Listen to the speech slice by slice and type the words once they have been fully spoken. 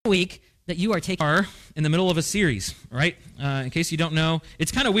week that you are taking are in the middle of a series, right? In case you don't know,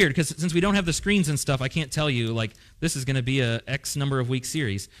 it's kind of weird because since we don't have the screens and stuff, I can't tell you, like, this is going to be a X number of week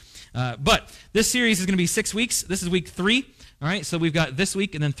series. But this series is going to be 6 weeks. This is week 3, all right? So we've got this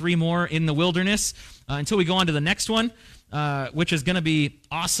week and then 3 more in the wilderness until we go on to the next one, which is going to be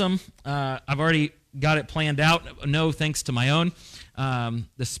awesome. I've already got it planned out. No thanks to my own.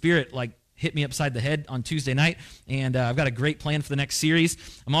 The Spirit, hit me upside the head on Tuesday night, and I've got a great plan for the next series.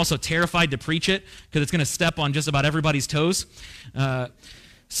 I'm also terrified to preach it because it's going to step on just about everybody's toes.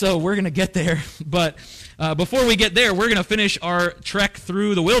 So we're going to get there. But before we get there, we're going to finish our trek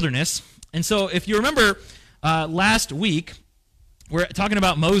through the wilderness. And so if you remember last week, we're talking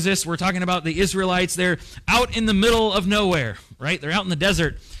about Moses. We're talking about the Israelites. They're out in the middle of nowhere, right? They're out in the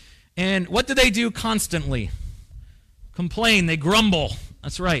desert. And what do they do constantly? Complain. They grumble.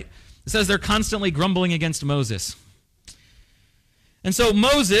 That's right. It says they're constantly grumbling against Moses. And so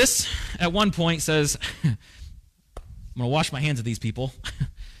Moses, at one point, says, I'm going to wash my hands of these people.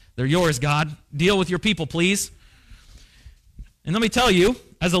 They're yours, God. Deal with your people, please. And let me tell you,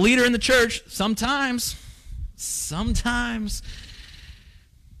 as a leader in the church, sometimes. So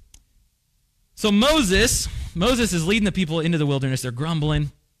Moses is leading the people into the wilderness. They're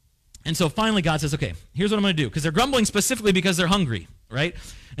grumbling. And so finally God says, okay, here's what I'm going to do. Because they're grumbling specifically because they're hungry, right?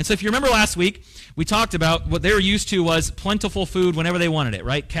 And so if you remember last week, we talked about what they were used to was plentiful food whenever they wanted it,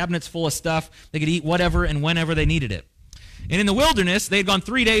 right? Cabinets full of stuff. They could eat whatever and whenever they needed it. And in the wilderness, they had gone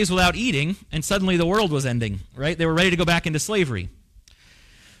 3 days without eating, and suddenly the world was ending, right? They were ready to go back into slavery.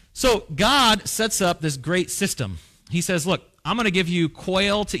 So God sets up this great system. He says, look, I'm going to give you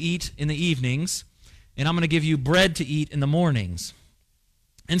quail to eat in the evenings, and I'm going to give you bread to eat in the mornings.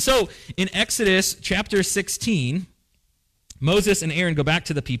 And so in Exodus chapter 16, Moses and Aaron go back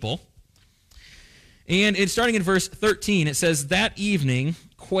to the people. And it's starting in verse 13. It says, that evening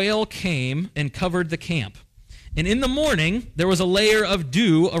quail came and covered the camp. And in the morning there was a layer of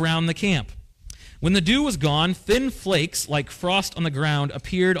dew around the camp. When the dew was gone, thin flakes like frost on the ground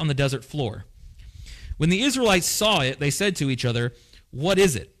appeared on the desert floor. When the Israelites saw it, they said to each other, what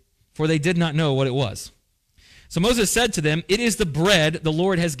is it? For they did not know what it was. So Moses said to them, it is the bread the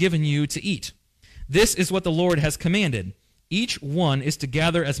Lord has given you to eat. This is what the Lord has commanded. Each one is to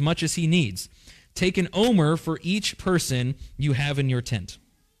gather as much as he needs. Take an omer for each person you have in your tent.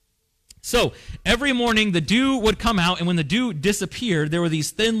 So every morning the dew would come out, and when the dew disappeared, there were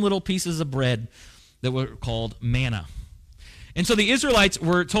these thin little pieces of bread that were called manna. And so the Israelites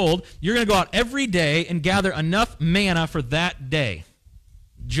were told, you're going to go out every day and gather enough manna for that day,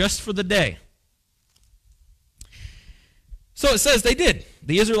 just for the day. So it says they did.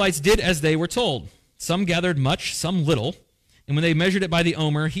 The Israelites did as they were told. Some gathered much, some little. And when they measured it by the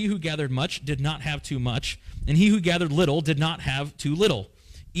omer, he who gathered much did not have too much, and he who gathered little did not have too little.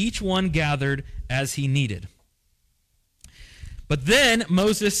 Each one gathered as he needed. But then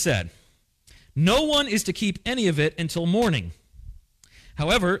Moses said, no one is to keep any of it until morning.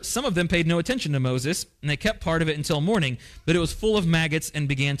 However, some of them paid no attention to Moses, and they kept part of it until morning, but it was full of maggots and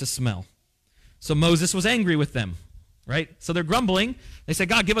began to smell. So Moses was angry with them. Right? So they're grumbling. They say,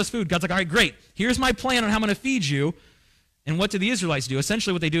 God, give us food. God's like, all right, great. Here's my plan on how I'm going to feed you. And what do the Israelites do?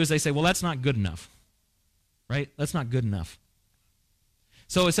 Essentially what they do is they say, well, that's not good enough. Right? That's not good enough.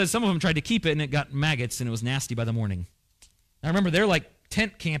 So it says some of them tried to keep it, and it got maggots, and it was nasty by the morning. Now remember, they're like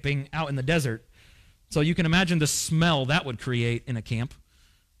tent camping out in the desert. So you can imagine the smell that would create in a camp.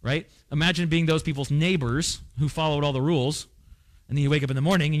 Right? Imagine being those people's neighbors who followed all the rules, and then you wake up in the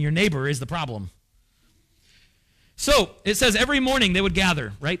morning, and your neighbor is the problem. So it says every morning they would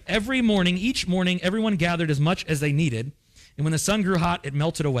gather, right? Every morning, each morning, everyone gathered as much as they needed. And when the sun grew hot, it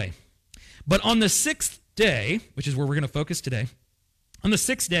melted away. But on the 6th day, which is where we're going to focus today, on the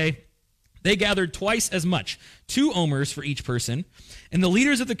 6th day, they gathered twice as much, 2 omers for each person. And the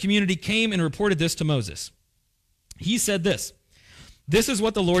leaders of the community came and reported this to Moses. He said this is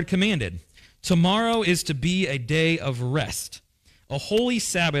what the Lord commanded. Tomorrow is to be a day of rest, a holy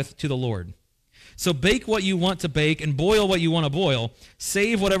Sabbath to the Lord. So bake what you want to bake and boil what you want to boil.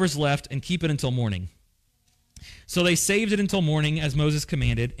 Save whatever's left and keep it until morning. So they saved it until morning as Moses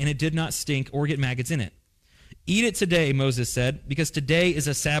commanded, and it did not stink or get maggots in it. Eat it today, Moses said, because today is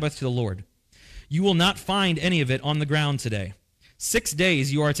a Sabbath to the Lord. You will not find any of it on the ground today. 6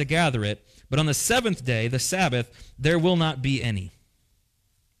 days you are to gather it, but on the 7th day, the Sabbath, there will not be any.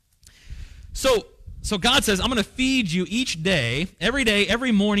 So God says, I'm going to feed you each day,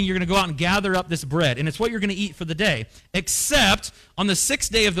 every morning, you're going to go out and gather up this bread, and it's what you're going to eat for the day. Except on the 6th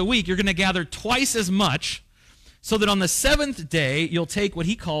day of the week, you're going to gather twice as much, so that on the 7th day, you'll take what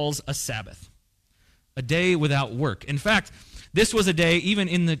he calls a Sabbath, a day without work. In fact, This was a day, even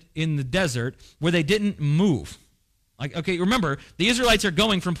in the desert, where they didn't move. Like, okay, remember, the Israelites are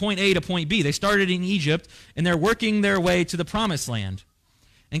going from point A to point B. They started in Egypt, and they're working their way to the promised land.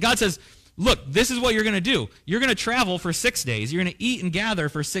 And God says, look, this is what you're going to do. You're going to travel for 6 days. You're going to eat and gather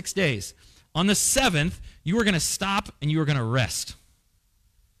for 6 days. On the 7th, you are going to stop and you are going to rest.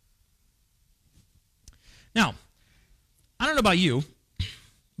 Now, I don't know about you,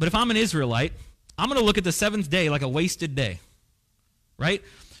 but if I'm an Israelite, I'm going to look at the 7th day like a wasted day, right?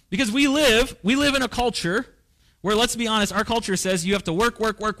 Because we live in a culture where, let's be honest, our culture says you have to work,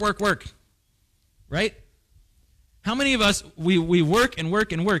 right? How many of us, we work and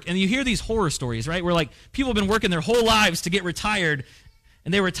work and work, and you hear these horror stories, right, where like people have been working their whole lives to get retired,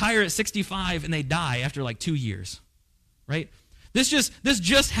 and they retire at 65 and they die after like 2 years, right? This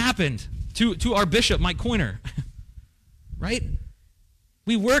just happened to our bishop, Mike Coiner, right?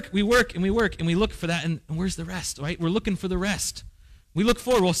 We work, and we look for that, and where's the rest, right? We're looking for the rest. We look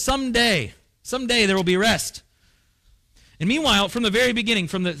forward, well, someday there will be rest. And meanwhile, from the very beginning,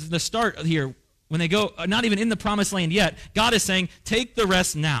 from the start here, when they go, not even in the promised land yet, God is saying, take the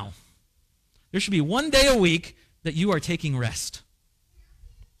rest now. There should be 1 day a week that you are taking rest.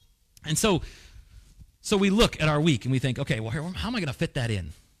 And so we look at our week and we think, okay, well, how am I going to fit that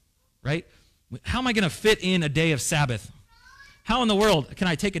in, right? How am I going to fit in a day of Sabbath? How in the world can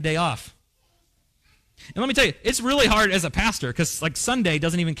I take a day off? And let me tell you, it's really hard as a pastor because like Sunday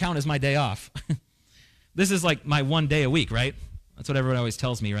doesn't even count as my day off. This is like my 1 day a week, right? That's what everyone always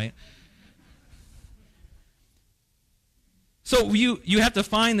tells me, right? So you have to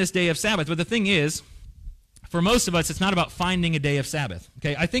find this day of Sabbath, but the thing is, for most of us, it's not about finding a day of Sabbath.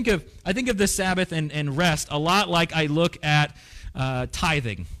 Okay, I think of the Sabbath and rest a lot like I look at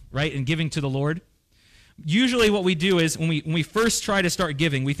tithing, right, and giving to the Lord. Usually, what we do is when we first try to start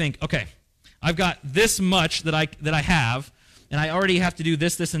giving, we think, okay, I've got this much that I have, and I already have to do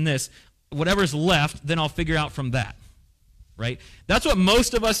this, and this. Whatever's left, then I'll figure out from that. Right? That's what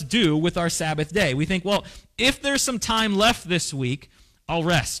most of us do with our Sabbath day. We think, well, if there's some time left this week, I'll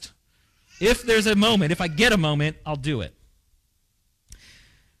rest. If there's a moment, if I get a moment, I'll do it.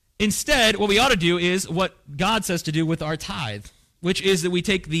 Instead, what we ought to do is what God says to do with our tithe, which is that we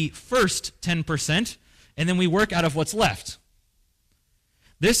take the first 10% and then we work out of what's left.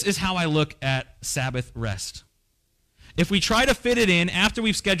 This is how I look at Sabbath rest. If we try to fit it in after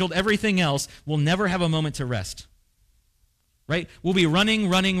we've scheduled everything else, we'll never have a moment to rest. Right? We'll be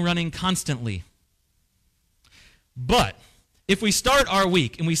running constantly. But if we start our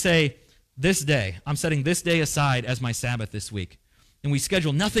week and we say, this day, I'm setting this day aside as my Sabbath this week, and we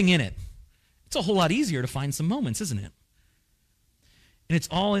schedule nothing in it, it's a whole lot easier to find some moments, isn't it? And it's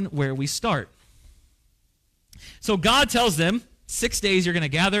all in where we start. So God tells them, 6 days you're going to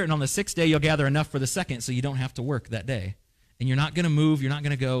gather, and on the 6th day you'll gather enough for the second so you don't have to work that day. And you're not going to move, you're not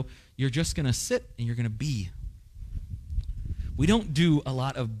going to go, you're just going to sit and you're going to be. We don't do a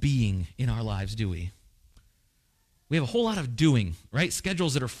lot of being in our lives, do we? We have a whole lot of doing, right?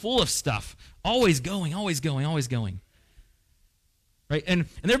 Schedules that are full of stuff, always going. Right? And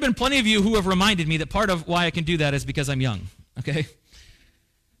there have been plenty of you who have reminded me that part of why I can do that is because I'm young, okay?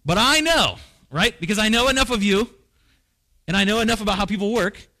 But I know, right? Because I know enough of you, and I know enough about how people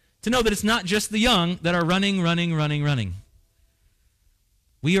work to know that it's not just the young that are running.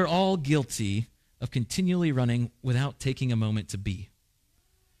 We are all guilty of continually running without taking a moment to be.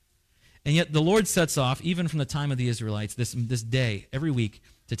 And yet the Lord sets off, even from the time of the Israelites, this day, every week,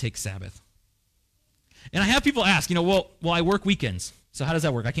 to take Sabbath. And I have people ask, well, I work weekends, so how does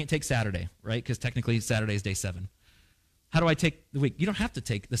that work? I can't take Saturday, right? Because technically Saturday is day 7. How do I take the week? You don't have to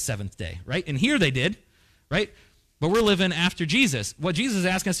take the 7th day, right? And here they did, right? But we're living after Jesus. What Jesus is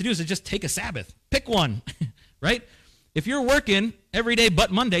asking us to do is to just take a Sabbath. Pick one, right? If you're working every day but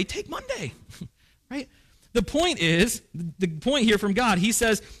Monday, take Monday, right? The point here from God,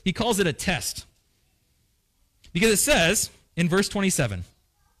 he calls it a test. Because it says in verse 27,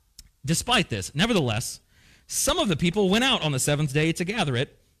 despite this, nevertheless, some of the people went out on the 7th day to gather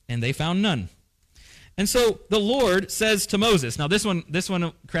it, and they found none. And so the Lord says to Moses, now this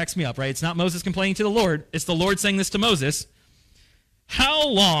one cracks me up, right? It's not Moses complaining to the Lord, it's the Lord saying this to Moses. How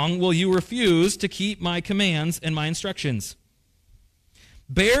long will you refuse to keep my commands and my instructions?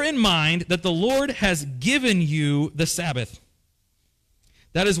 Bear in mind that the Lord has given you the Sabbath.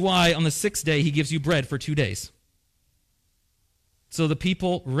 That is why on the 6th day he gives you bread for 2 days. So the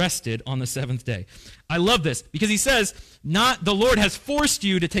people rested on the 7th day. I love this because he says, not the Lord has forced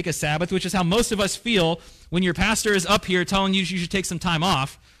you to take a Sabbath, which is how most of us feel when your pastor is up here telling you should take some time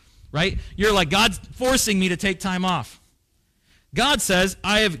off, right? You're like, God's forcing me to take time off. God says,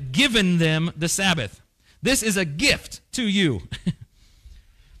 I have given them the Sabbath. This is a gift. to you.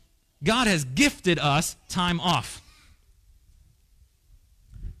 God has gifted us time off.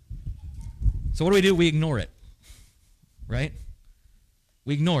 So what do? We ignore it, right?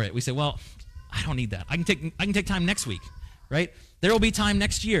 We ignore it. We say, well, I don't need that. I can take time next week, right? There will be time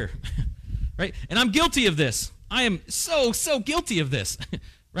next year, right? And I'm guilty of this. I am so guilty of this,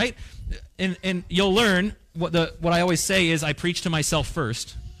 right? And you'll learn what I always say is I preach to myself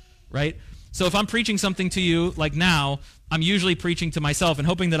first, right? So if I'm preaching something to you like now, I'm usually preaching to myself and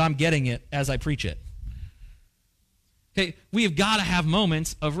hoping that I'm getting it as I preach it. Okay, we have got to have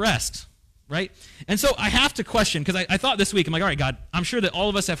moments of rest, right? And so I have to question, because I thought this week, I'm like, all right, God, I'm sure that all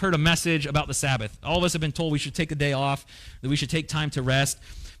of us have heard a message about the Sabbath. All of us have been told we should take a day off, that we should take time to rest.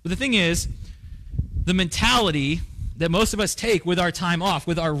 But the thing is, the mentality that most of us take with our time off,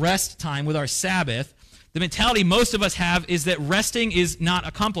 with our rest time, with our Sabbath, the mentality most of us have is that resting is not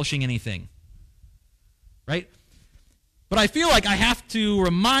accomplishing anything, right? But I feel like I have to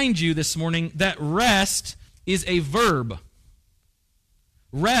remind you this morning that rest is a verb.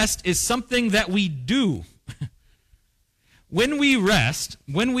 Rest is something that we do. When we rest,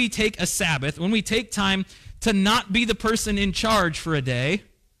 when we take a Sabbath, when we take time to not be the person in charge for a day,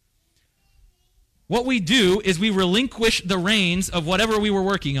 what we do is we relinquish the reins of whatever we were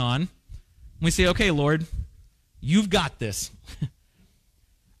working on. We say, okay, Lord, you've got this.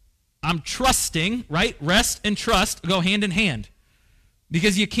 I'm trusting, right? Rest and trust go hand in hand.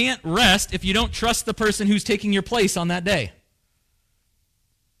 Because you can't rest if you don't trust the person who's taking your place on that day.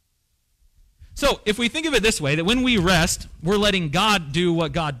 So if we think of it this way, that when we rest, we're letting God do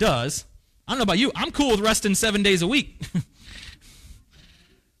what God does. I don't know about you. I'm cool with resting 7 days a week.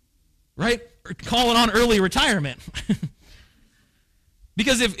 Right? Or calling on early retirement.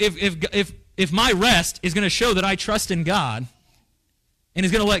 Because if my rest is going to show that I trust in God and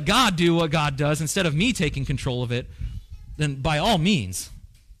is going to let God do what God does instead of me taking control of it, then by all means,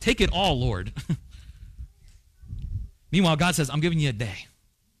 take it all, Lord. Meanwhile, God says, I'm giving you a day.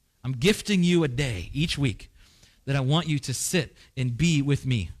 I'm gifting you a day each week that I want you to sit and be with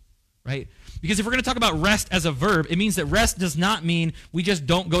me, right? Because if we're going to talk about rest as a verb, it means that rest does not mean we just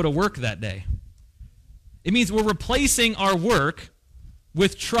don't go to work that day. It means we're replacing our work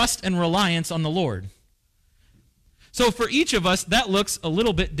with trust and reliance on the Lord. So for each of us, that looks a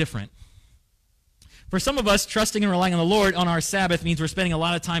little bit different. For some of us, trusting and relying on the Lord on our Sabbath means we're spending a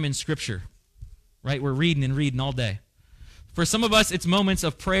lot of time in Scripture, right? We're reading all day. For some of us, it's moments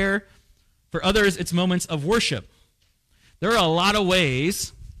of prayer. For others, it's moments of worship. There are a lot of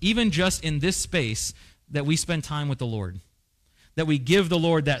ways, even just in this space, that we spend time with the Lord, that we give the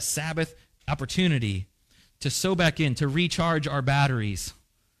Lord that Sabbath opportunity to sow back in, to recharge our batteries.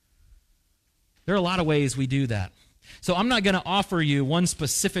 There are a lot of ways we do that. So I'm not going to offer you one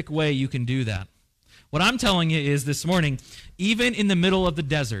specific way you can do that. What I'm telling you is this morning, even in the middle of the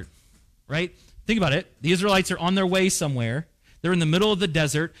desert, right? Think about it. The Israelites are on their way somewhere. They're in the middle of the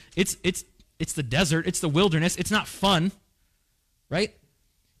desert. It's the desert. It's the wilderness. It's not fun, right?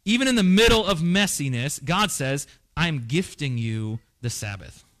 Even in the middle of messiness, God says, I'm gifting you the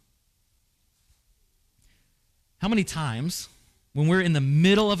Sabbath. How many times when we're in the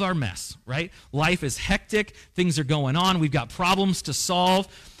middle of our mess, right? Life is hectic. Things are going on. We've got problems to solve.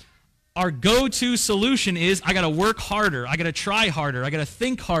 Our go-to solution is, I got to work harder. I got to try harder. I got to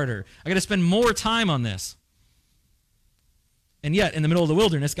think harder. I got to spend more time on this. And yet, in the middle of the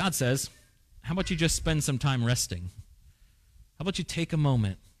wilderness, God says, how about you just spend some time resting? How about you take a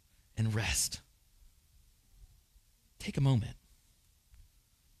moment and rest? Take a moment.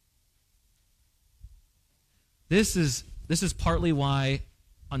 This is partly why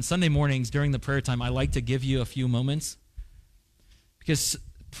on Sunday mornings during the prayer time, I like to give you a few moments. Because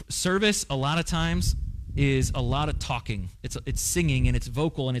service, a lot of times, is a lot of talking. It's singing, and it's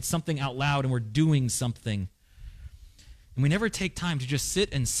vocal, and it's something out loud, and we're doing something. And we never take time to just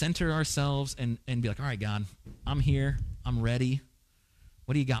sit and center ourselves and be like, all right, God, I'm here. I'm ready.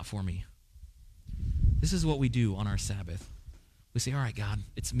 What do you got for me? This is what we do on our Sabbath. We say, all right, God,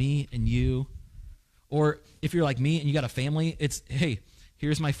 it's me and you. Or if you're like me and you got a family, it's, hey,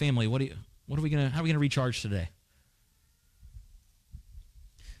 here's my family. How are we gonna recharge today?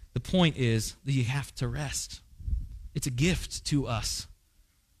 The point is that you have to rest. It's a gift to us.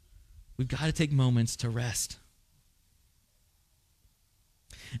 We've got to take moments to rest.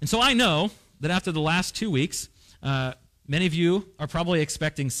 And so I know that after the last 2 weeks, many of you are probably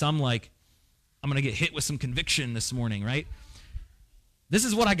expecting some I'm going to get hit with some conviction this morning, right? This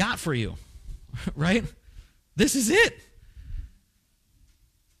is what I got for you, right? This is it.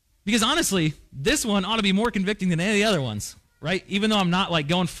 Because honestly, this one ought to be more convicting than any of the other ones, right? Even though I'm not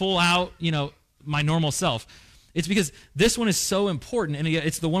going full out, my normal self. It's because this one is so important, and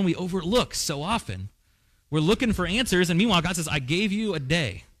it's the one we overlook so often. We're looking for answers, and meanwhile, God says, I gave you a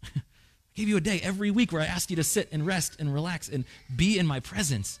day. I gave you a day every week where I asked you to sit and rest and relax and be in my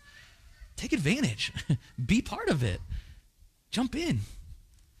presence. Take advantage. Be part of it. Jump in.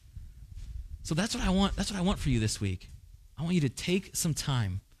 So that's what I want. That's what I want for you this week. I want you to take some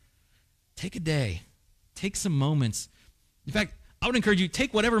time. Take a day. Take some moments. In fact, I would encourage you,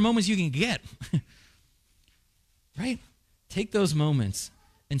 take whatever moments you can get. Right? Take those moments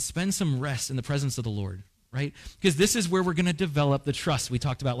and spend some rest in the presence of the Lord. Right? Because this is where we're going to develop the trust we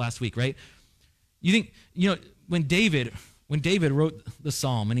talked about last week, right? You think, when David wrote the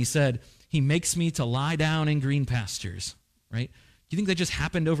psalm and he said, he makes me to lie down in green pastures, right? Do you think that just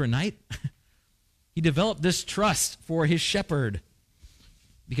happened overnight? He developed this trust for his shepherd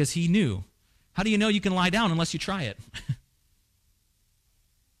because he knew. How do you know you can lie down unless you try it?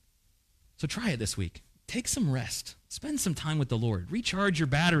 So try it this week. Take some rest. Spend some time with the Lord. Recharge your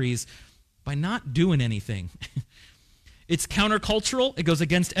batteries by not doing anything. It's countercultural. It goes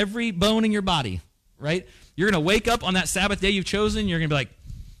against every bone in your body, right? You're going to wake up on that Sabbath day you've chosen. You're going to be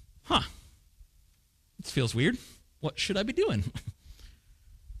like, this feels weird. What should I be doing?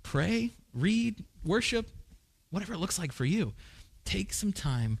 Pray, read, worship, whatever it looks like for you. Take some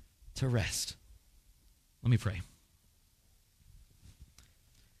time to rest. Let me pray.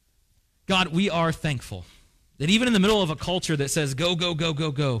 God, we are thankful that even in the middle of a culture that says go, go, go,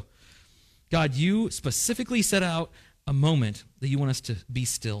 go, go, God, you specifically set out a moment that you want us to be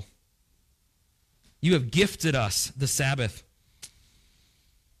still. You have gifted us the Sabbath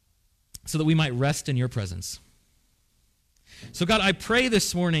so that we might rest in your presence. So God, I pray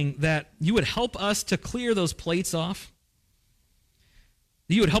this morning that you would help us to clear those plates off.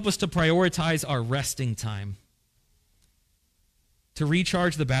 That you would help us to prioritize our resting time. To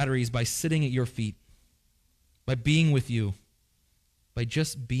recharge the batteries by sitting at your feet. By being with you. By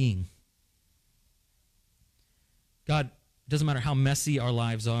just being. God, it doesn't matter how messy our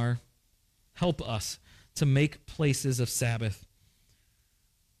lives are. Help us to make places of Sabbath.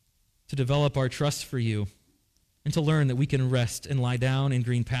 To develop our trust for you. And to learn that we can rest and lie down in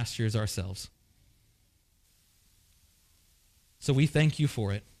green pastures ourselves. So we thank you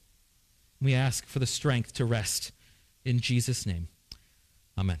for it. We ask for the strength to rest in Jesus' name.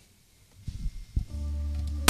 Amen.